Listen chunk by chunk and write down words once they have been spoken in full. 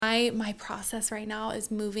my process right now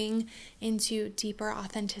is moving into deeper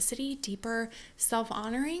authenticity, deeper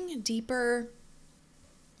self-honoring, deeper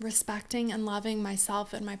respecting and loving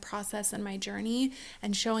myself and my process and my journey,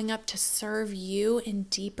 and showing up to serve you in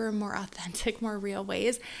deeper, more authentic, more real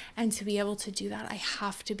ways. And to be able to do that, I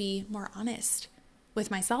have to be more honest with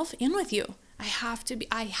myself and with you. I have to.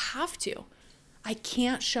 I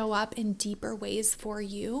can't show up in deeper ways for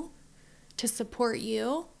you, to support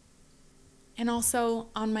you. And also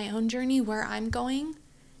on my own journey where I'm going,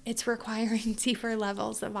 it's requiring deeper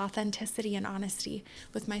levels of authenticity and honesty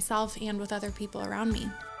with myself and with other people around me.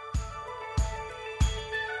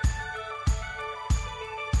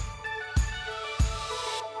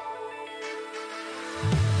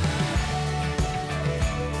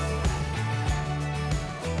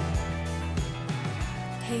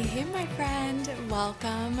 Hey, my friend,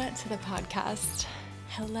 welcome to the podcast.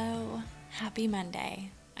 Hello, happy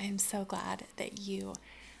Monday. I am so glad that you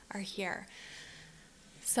are here.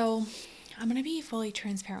 So I'm going to be fully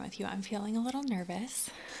transparent with you. I'm feeling a little nervous.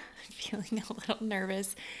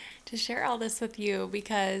 To share all this with you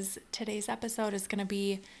because today's episode is going to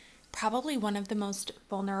be probably one of the most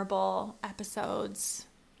vulnerable episodes,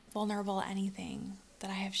 vulnerable anything that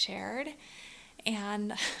I have shared.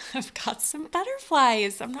 And I've got some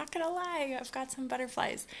butterflies. I'm not going to lie. I've got some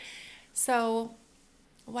butterflies. So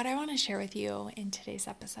what I want to share with you in today's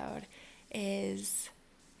episode is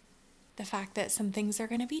the fact that some things are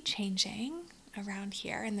going to be changing around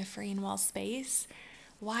here in the free and well space,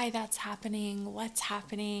 why that's happening, what's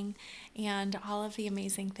happening, and all of the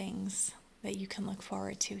amazing things that you can look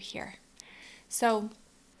forward to here. So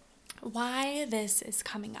why this is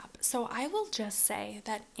coming up. So I will just say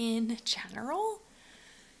that in general,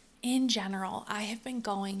 I have been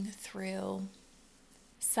going through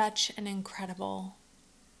such an incredible,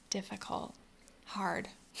 difficult,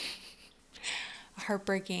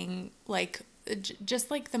 heartbreaking,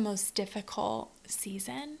 just like the most difficult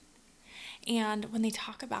season. And when they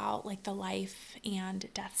talk about like the life and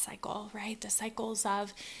death cycle, right? The cycles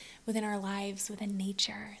of within our lives, within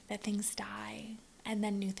nature, that things die and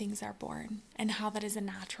then new things are born, and how that is a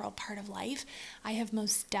natural part of life. I have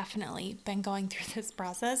most definitely been going through this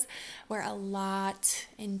process where a lot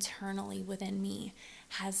internally within me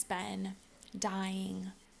has been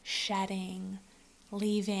dying, shedding,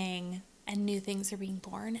 leaving, and new things are being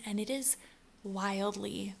born. And it is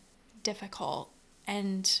wildly difficult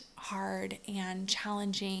and hard and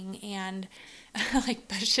challenging and like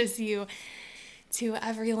pushes you to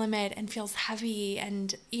every limit and feels heavy.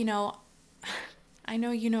 And, I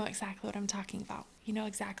know you know exactly what I'm talking about. You know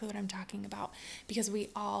exactly what I'm talking about because we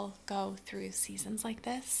all go through seasons like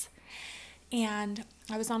this. And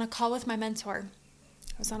I was on a call with my mentor.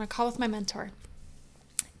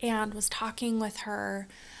 And was talking with her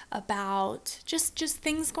about just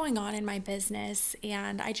things going on in my business.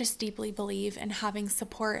 And I just deeply believe in having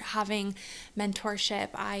support, having mentorship.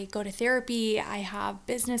 I go to therapy. I have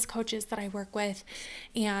business coaches that I work with.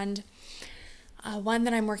 And one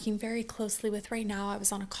that I'm working very closely with right now, I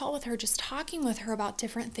was on a call with her, just talking with her about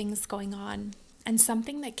different things going on. And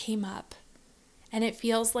something that came up, and it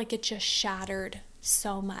feels like it just shattered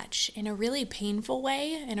so much in a really painful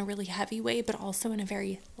way, in a really heavy way, but also in a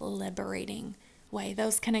very liberating way.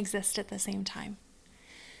 Those can exist at the same time,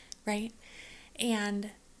 right? And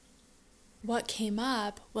what came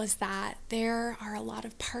up was that there are a lot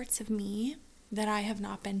of parts of me that I have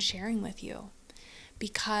not been sharing with you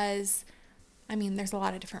because, there's a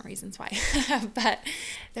lot of different reasons why, but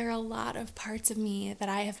there are a lot of parts of me that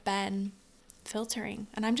I have been filtering.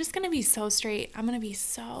 And I'm just going to be so straight. I'm going to be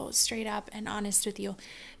so straight up and honest with you.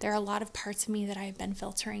 There are a lot of parts of me that I have been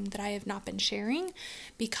filtering that I have not been sharing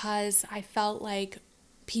because I felt like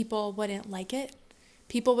people wouldn't like it.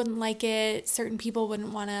 Certain people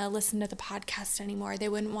wouldn't want to listen to the podcast anymore. They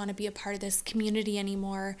wouldn't want to be a part of this community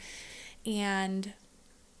anymore. And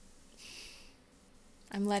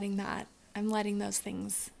I'm letting those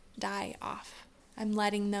things die off. I'm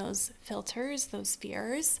letting those filters, those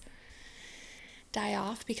fears die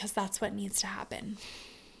off because that's what needs to happen.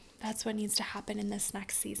 That's what needs to happen in this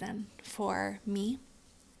next season for me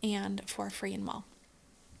and for Free and Well,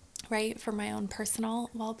 right? For my own personal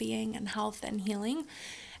well-being and health and healing,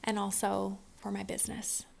 and also for my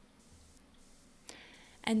business.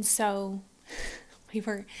 And so we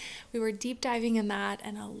were deep diving in that,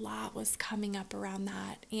 and a lot was coming up around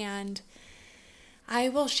that. And I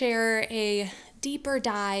will share a deeper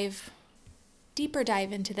dive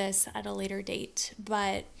into this at a later date,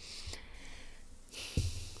 but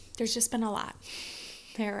there's just been a lot.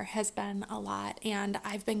 There has been a lot, and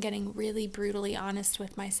I've been getting really brutally honest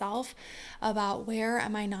with myself about where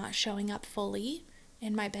am I not showing up fully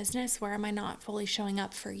in my business? Where am I not fully showing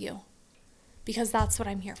up for you? Because that's what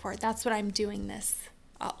I'm here for. That's what I'm doing this,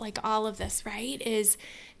 like all of this, right? Is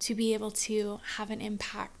to be able to have an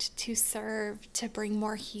impact, to serve, to bring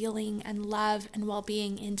more healing and love and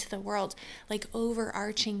well-being into the world. Like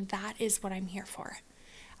overarching, that is what I'm here for.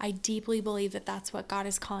 I deeply believe that that's what God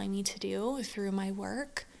is calling me to do through my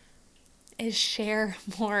work, is share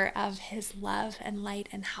more of his love and light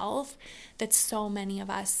and health that so many of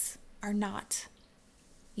us are not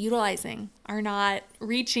utilizing, are not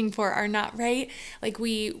reaching for, are not, right? Like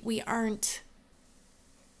we aren't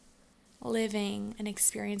living and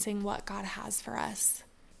experiencing what God has for us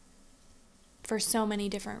for so many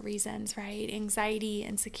different reasons, right? Anxiety,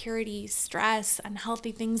 insecurity, stress,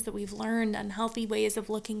 unhealthy things that we've learned, unhealthy ways of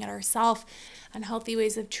looking at ourselves, unhealthy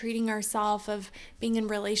ways of treating ourselves, of being in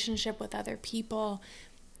relationship with other people,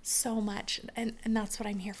 so much. And that's what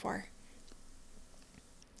I'm here for.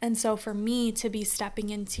 And so for me to be stepping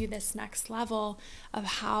into this next level of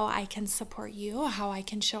how I can support you, how I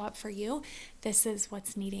can show up for you, this is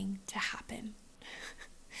what's needing to happen.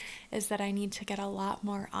 Is that I need to get a lot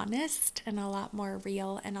more honest and a lot more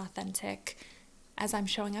real and authentic as I'm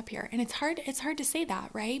showing up here. And it's hard to say that,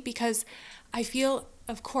 right? Because I feel,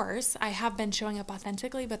 of course, I have been showing up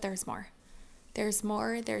authentically, but there's more. There's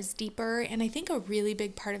more, there's deeper. And I think a really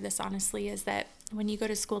big part of this, honestly, is that when you go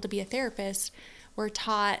to school to be a therapist, we're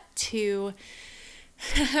taught to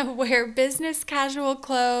wear business casual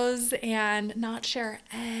clothes and not share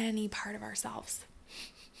any part of ourselves.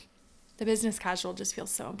 The business casual just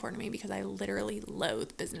feels so important to me because I literally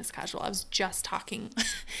loathe business casual. I was just talking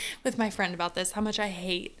with my friend about this, how much I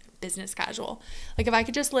hate business casual. Like if I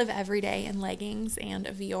could just live every day in leggings and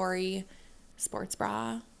a Viore sports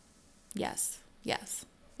bra, yes.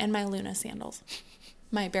 And my Luna sandals,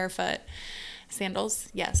 my barefoot sandals,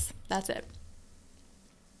 yes, that's it.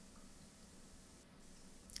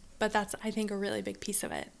 But that's, I think, a really big piece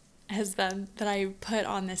of it has been that I put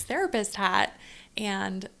on this therapist hat,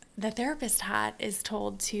 and the therapist hat is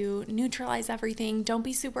told to neutralize everything. Don't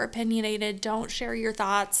be super opinionated. Don't share your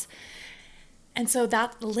thoughts. And so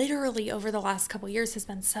that literally over the last couple of years has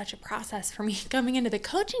been such a process for me coming into the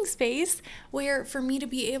coaching space, where for me to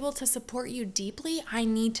be able to support you deeply, I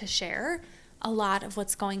need to share a lot of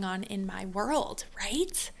what's going on in my world,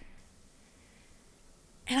 right?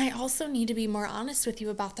 And I also need to be more honest with you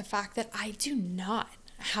about the fact that I do not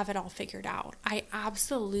have it all figured out. I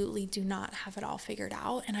absolutely do not have it all figured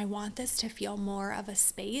out. And I want this to feel more of a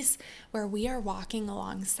space where we are walking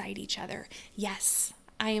alongside each other. Yes,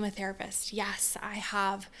 I am a therapist. Yes, I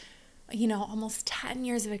have, almost 10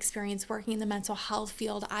 years of experience working in the mental health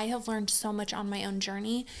field. I have learned so much on my own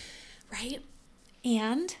journey, right?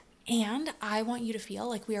 And I want you to feel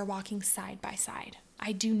like we are walking side by side.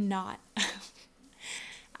 I do not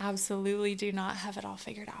absolutely do not have it all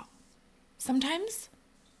figured out. Sometimes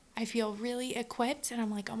I feel really equipped and I'm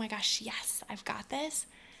like, oh my gosh, yes, I've got this.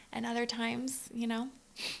 And other times,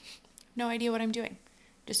 no idea what I'm doing.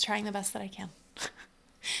 Just trying the best that I can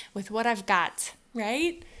with what I've got,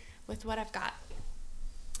 right? With what I've got.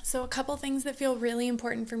 So a couple things that feel really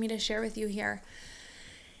important for me to share with you here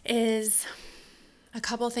is a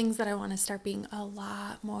couple things that I want to start being a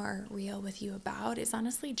lot more real with you about is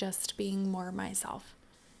honestly just being more myself.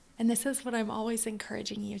 And this is what I'm always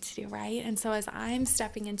encouraging you to do, right? And so as I'm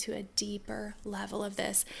stepping into a deeper level of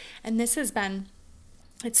this, and this has been,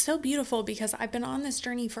 it's so beautiful because I've been on this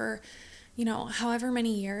journey for, however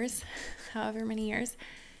many years,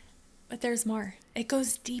 but there's more. It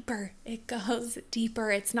goes deeper.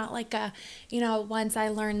 It's not like once I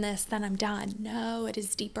learn this, then I'm done. No, it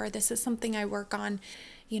is deeper. This is something I work on,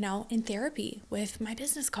 in therapy with my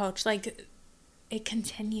business coach. Like it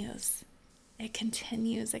continues. It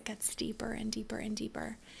gets deeper and deeper and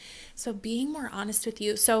deeper. So being more honest with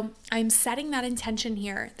you. So I'm setting that intention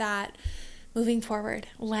here that moving forward,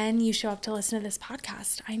 when you show up to listen to this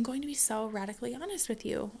podcast, I'm going to be so radically honest with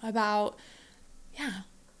you about,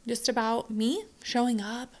 just about me showing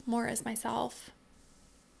up more as myself.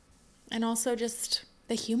 And also just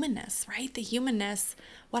the humanness, right? The humanness,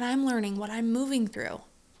 what I'm learning, what I'm moving through.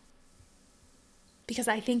 Because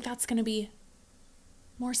I think that's going to be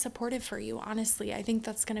more supportive for you, honestly. I think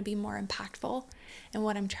that's going to be more impactful. And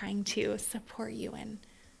what I'm trying to support you in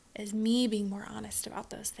is me being more honest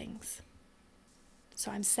about those things.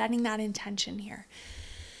 So I'm setting that intention here.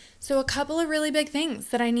 So a couple of really big things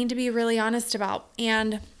that I need to be really honest about.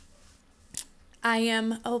 And I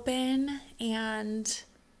am open and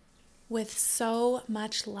with so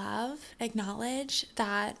much love acknowledge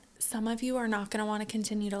that some of you are not going to want to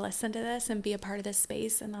continue to listen to this and be a part of this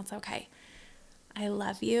space, and that's okay. I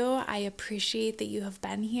love you. I appreciate that you have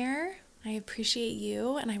been here. I appreciate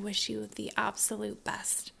you, and I wish you the absolute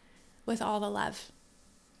best with all the love.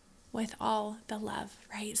 With all the love,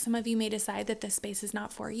 right? Some of you may decide that this space is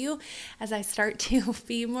not for you as I start to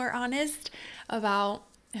be more honest about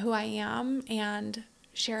who I am and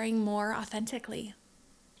sharing more authentically.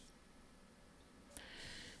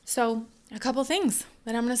 So, a couple things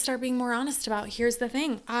that I'm going to start being more honest about. Here's the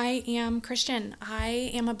thing. I am Christian.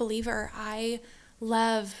 I am a believer. I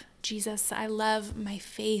love Jesus. I love my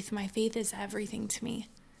faith. My faith is everything to me.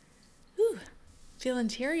 Ooh, feeling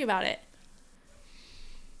teary about it.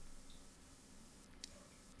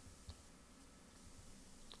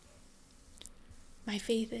 My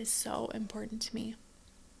faith is so important to me.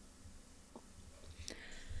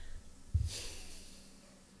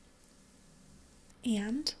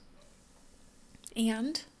 And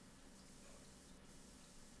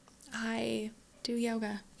I do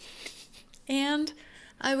yoga. And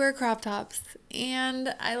I wear crop tops.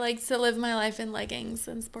 And I like to live my life in leggings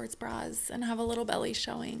and sports bras and have a little belly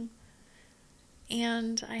showing.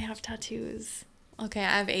 And I have tattoos. Okay,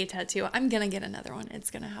 I have a tattoo. I'm going to get another one.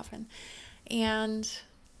 It's going to happen. And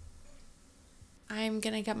I'm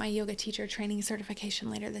going to get my yoga teacher training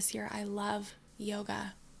certification later this year. I love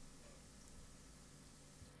yoga.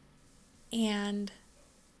 And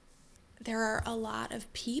there are a lot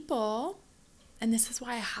of people, and this is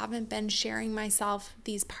why I haven't been sharing myself,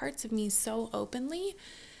 these parts of me so openly.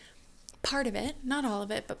 Part of it, not all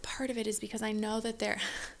of it, but part of it is because I know that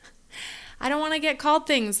I don't want to get called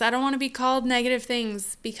things. I don't want to be called negative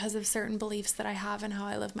things because of certain beliefs that I have and how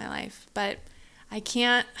I live my life. But I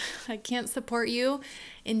can't support you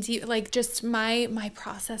in just my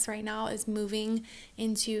process right now is moving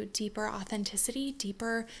into deeper authenticity,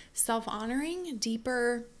 deeper self-honoring,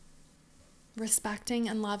 deeper respecting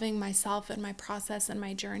and loving myself and my process and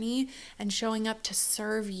my journey, and showing up to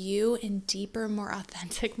serve you in deeper, more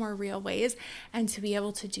authentic, more real ways. And to be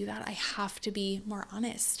able to do that, I have to be more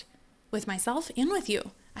honest with myself and with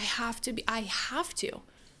you. I have to.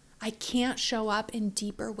 I can't show up in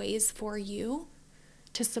deeper ways for you,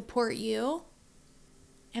 to support you,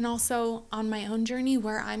 and also on my own journey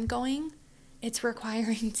where I'm going. It's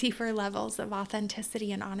requiring deeper levels of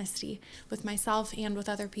authenticity and honesty with myself and with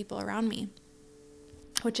other people around me,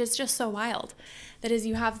 which is just so wild that as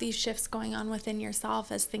you have these shifts going on within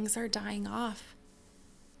yourself, as things are dying off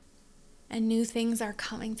and new things are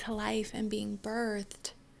coming to life and being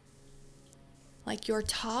birthed, like your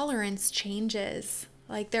tolerance changes.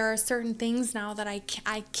 Like there are certain things now that I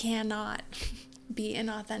cannot be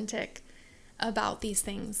inauthentic about these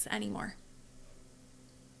things anymore.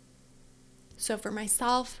 So for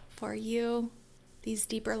myself, for you, these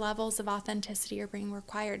deeper levels of authenticity are being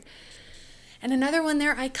required. And another one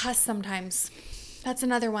there, I cuss sometimes. That's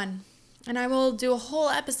another one. And I will do a whole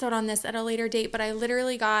episode on this at a later date, but I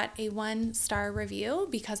literally got a 1-star review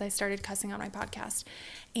because I started cussing on my podcast.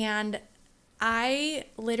 And I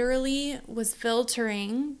literally was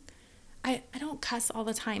filtering. I don't cuss all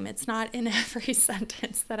the time. It's not in every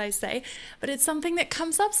sentence that I say, but it's something that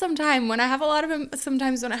comes up sometimes when I have a lot of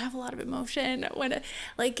emotion,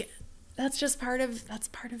 that's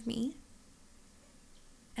part of me.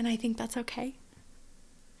 And I think that's okay.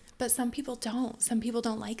 But some people don't. Some people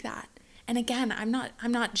don't like that. And again, I'm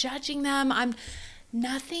not judging them.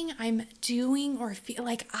 Nothing I'm doing or feel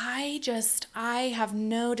like I have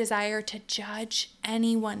no desire to judge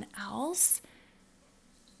anyone else.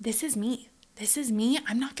 This is me.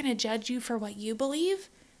 I'm not going to judge you for what you believe.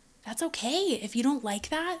 That's okay. If you don't like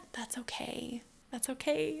that, that's okay.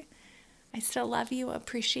 I still love you,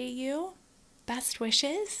 appreciate you. Best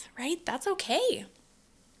wishes, right? That's okay.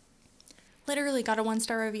 Literally got a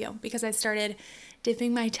 1-star review because I started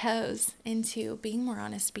dipping my toes into being more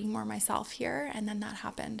honest, being more myself here. And then that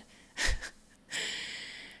happened.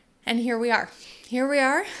 And here we are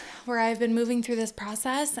where I've been moving through this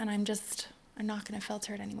process, and I'm not going to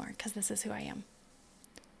filter it anymore because this is who I am.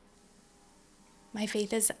 My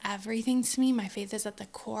faith is everything to me. My faith is at the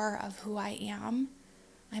core of who I am.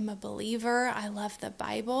 I'm a believer. I love the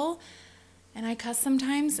Bible, and I cuss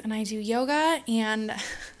sometimes, and I do yoga, and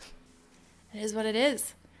it is what it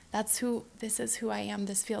is. This is who I am.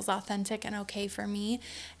 This feels authentic and okay for me,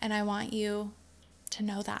 and I want you to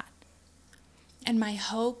know that. And my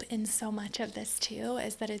hope in so much of this too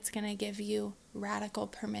is that it's going to give you radical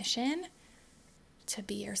permission to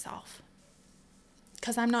be yourself.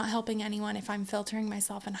 Because I'm not helping anyone if I'm filtering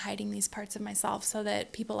myself and hiding these parts of myself so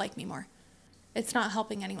that people like me more. It's not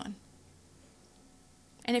helping anyone.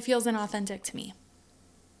 And it feels inauthentic to me.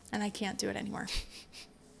 And I can't do it anymore.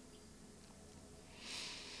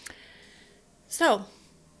 So,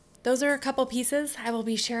 those are a couple pieces I will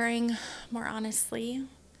be sharing more honestly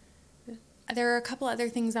there are a couple other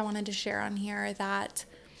things I wanted to share on here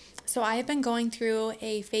so I have been going through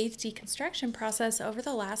a faith deconstruction process over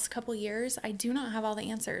the last couple years. I do not have all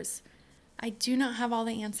the answers. I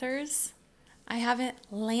haven't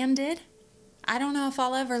landed. I don't know if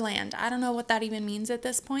I'll ever land. I don't know what that even means at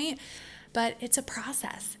this point, but it's a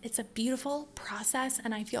process. It's a beautiful process,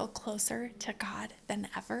 and I feel closer to God than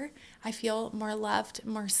ever. I feel more loved,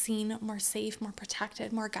 more seen, more safe, more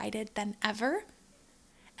protected, more guided than ever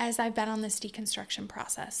as I've been on this deconstruction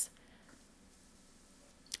process.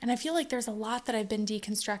 And I feel like there's a lot that I've been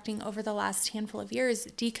deconstructing over the last handful of years,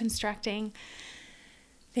 deconstructing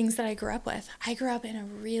things that I grew up with. I grew up in a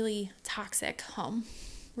really toxic home.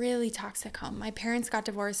 My parents got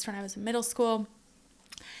divorced when I was in middle school.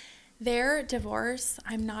 Their divorce,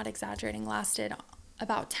 I'm not exaggerating, lasted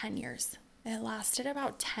about 10 years. It lasted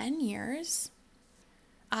about 10 years.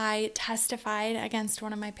 I testified against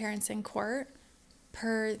one of my parents in court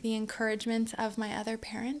per the encouragement of my other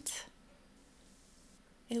parent.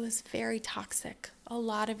 It was very toxic, a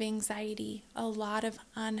lot of anxiety, a lot of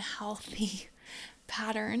unhealthy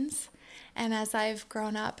patterns. And as I've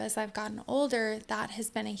grown up, as I've gotten older, that has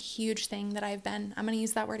been a huge thing that I'm going to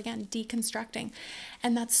use that word again, deconstructing.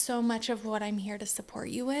 And that's so much of what I'm here to support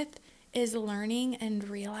you with, is learning and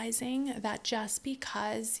realizing that just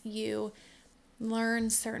because you learn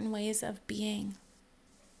certain ways of being,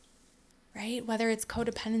 right? Whether it's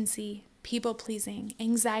codependency, people pleasing,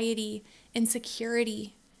 anxiety,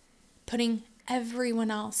 insecurity, putting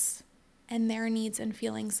everyone else and their needs and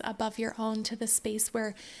feelings above your own to the space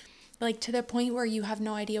where, like, to the point where you have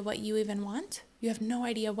no idea what you even want. You have no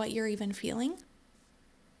idea what you're even feeling.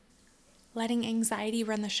 Letting anxiety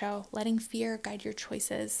run the show, letting fear guide your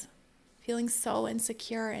choices, feeling so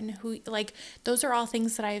insecure and those are all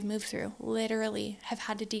things that I have moved through, literally have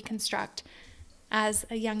had to deconstruct as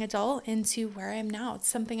a young adult into where I am now. It's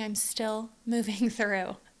something I'm still moving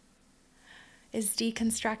through, is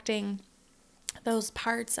deconstructing those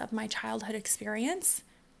parts of my childhood experience,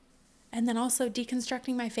 and then also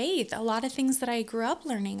deconstructing my faith. A lot of things that I grew up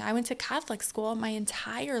learning. I went to Catholic school my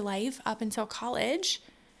entire life up until college,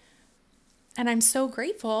 and I'm so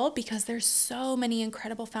grateful because there's so many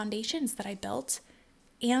incredible foundations that I built.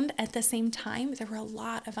 And at the same time, there were a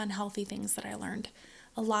lot of unhealthy things that I learned.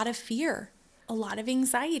 A lot of fear, a lot of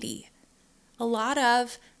anxiety, a lot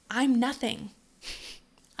of I'm nothing.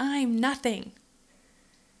 I'm nothing.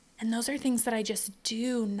 And those are things that I just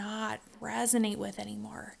do not resonate with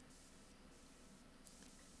anymore.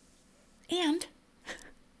 And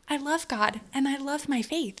I love God and I love my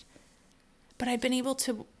faith, but I've been able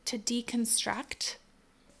to deconstruct,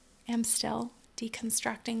 am still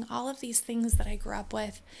deconstructing all of these things that I grew up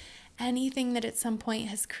with, anything that at some point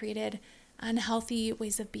has created unhealthy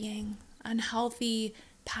ways of being, unhealthy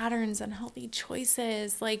patterns, unhealthy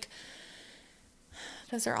choices.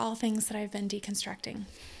 Those are all things that I've been deconstructing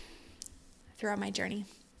throughout my journey.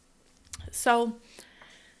 So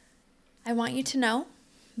I want you to know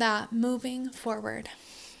that moving forward,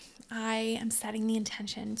 I am setting the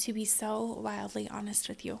intention to be so wildly honest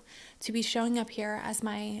with you, to be showing up here as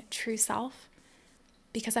my true self,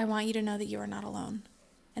 because I want you to know that you are not alone.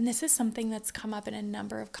 And this is something that's come up in a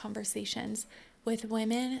number of conversations with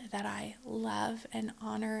women that I love and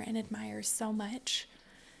honor and admire so much.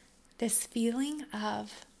 This feeling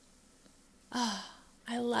of,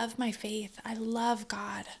 I love my faith. I love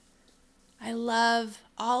God. I love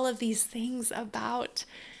all of these things about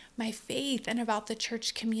my faith and about the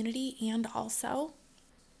church community. And also,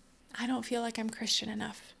 I don't feel like I'm Christian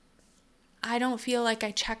enough. I don't feel like I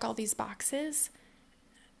check all these boxes,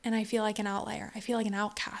 and I feel like an outlier. I feel like an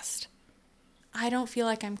outcast. I don't feel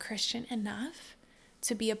like I'm Christian enough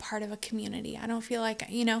to be a part of a community. I don't feel like,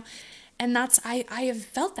 and I have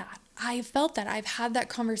felt that. I've had that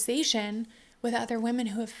conversation with other women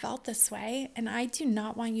who have felt this way, and I do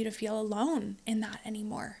not want you to feel alone in that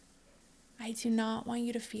anymore. I do not want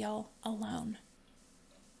you to feel alone.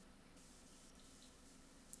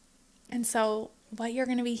 And so what you're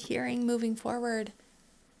going to be hearing moving forward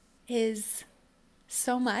is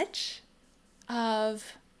so much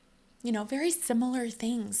of, very similar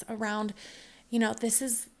things around, this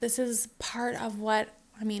is part of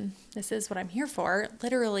this is what I'm here for,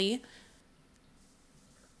 literally,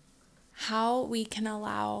 how we can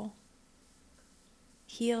allow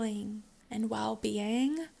healing and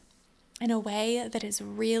well-being in a way that is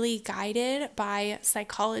really guided by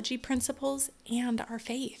psychology principles and our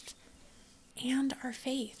faith.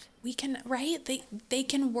 We can, right? They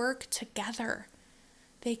can work together.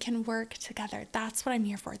 That's what I'm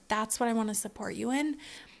here for. That's what I want to support you in.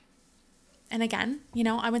 And again,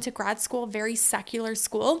 I went to grad school, very secular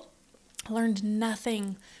school. I learned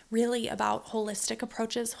nothing really about holistic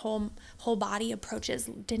approaches, whole body approaches.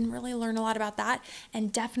 Didn't really learn a lot about that.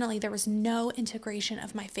 And definitely there was no integration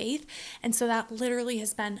of my faith. And so that literally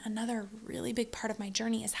has been another really big part of my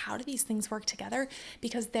journey, is how do these things work together?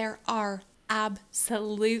 Because there are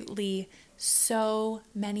absolutely so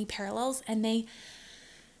many parallels, and they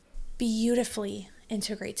beautifully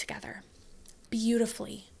integrate together.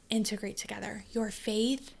 Beautifully integrate together. Your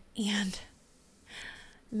faith and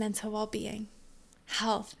mental well-being,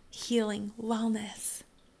 health, healing, wellness,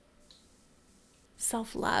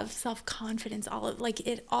 self-love, self-confidence,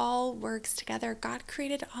 it all works together. God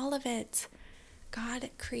created all of it. God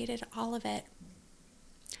created all of it.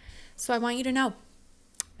 So I want you to know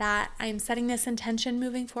that I'm setting this intention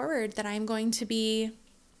moving forward, that I'm going to be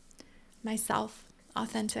myself,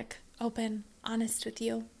 authentic, open, honest with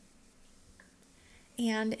you.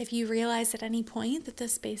 And if you realize at any point that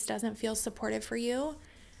this space doesn't feel supportive for you,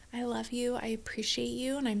 I love you, I appreciate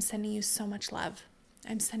you, and I'm sending you so much love.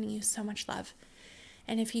 I'm sending you so much love.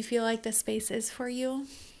 And if you feel like this space is for you,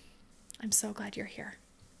 I'm so glad you're here.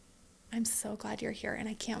 I'm so glad you're here, and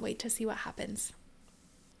I can't wait to see what happens.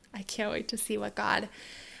 I can't wait to see what God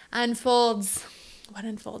unfolds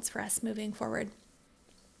for us moving forward.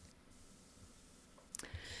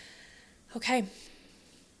 Okay.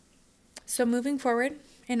 So moving forward,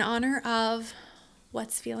 in honor of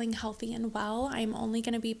what's feeling healthy and well, I'm only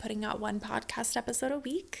going to be putting out one podcast episode a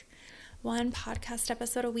week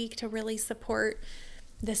to really support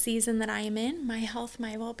the season that I am in, my health,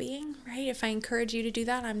 my well-being, right? If I encourage you to do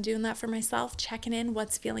that, I'm doing that for myself, checking in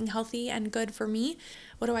what's feeling healthy and good for me.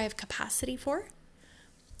 What do I have capacity for?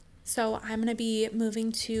 So I'm going to be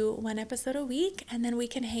moving to one episode a week, and then we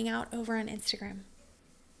can hang out over on Instagram.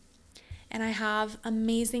 And I have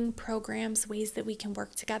amazing programs, ways that we can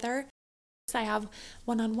work together. I have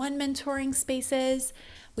one-on-one mentoring spaces.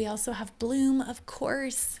 We also have Bloom, of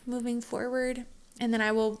course, moving forward. And then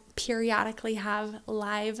I will periodically have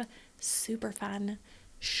live, super fun,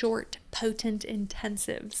 short, potent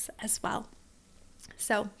intensives as well.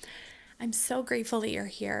 So I'm so grateful that you're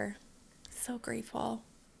here. So grateful.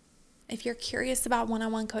 If you're curious about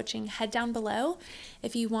one-on-one coaching, head down below.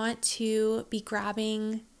 If you want to be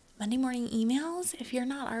grabbing Monday morning emails, if you're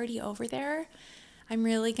not already over there, I'm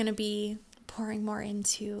really going to be pouring more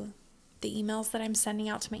into the emails that I'm sending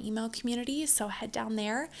out to my email community. So head down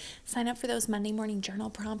there, sign up for those Monday morning journal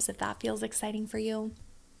prompts if that feels exciting for you.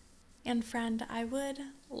 And friend, I would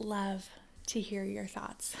love to hear your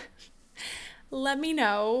thoughts. Let me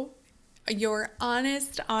know your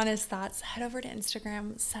honest thoughts. Head over to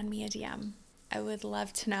Instagram, send me a DM. I would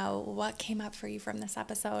love to know what came up for you from this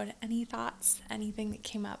episode. Any thoughts, anything that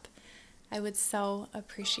came up. I would so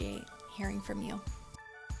appreciate hearing from you.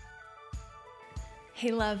 Hey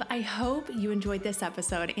love, I hope you enjoyed this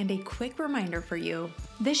episode, and a quick reminder for you.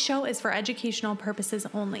 This show is for educational purposes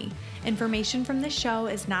only. Information from this show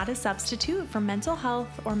is not a substitute for mental health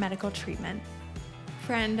or medical treatment.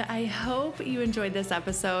 Friend, I hope you enjoyed this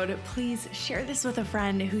episode. Please share this with a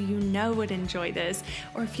friend who you know would enjoy this,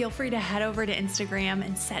 or feel free to head over to Instagram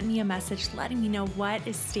and send me a message letting me know what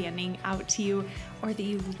is standing out to you or that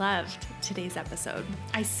you loved today's episode.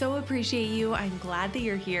 I so appreciate you. I'm glad that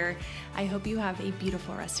you're here. I hope you have a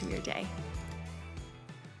beautiful rest of your day.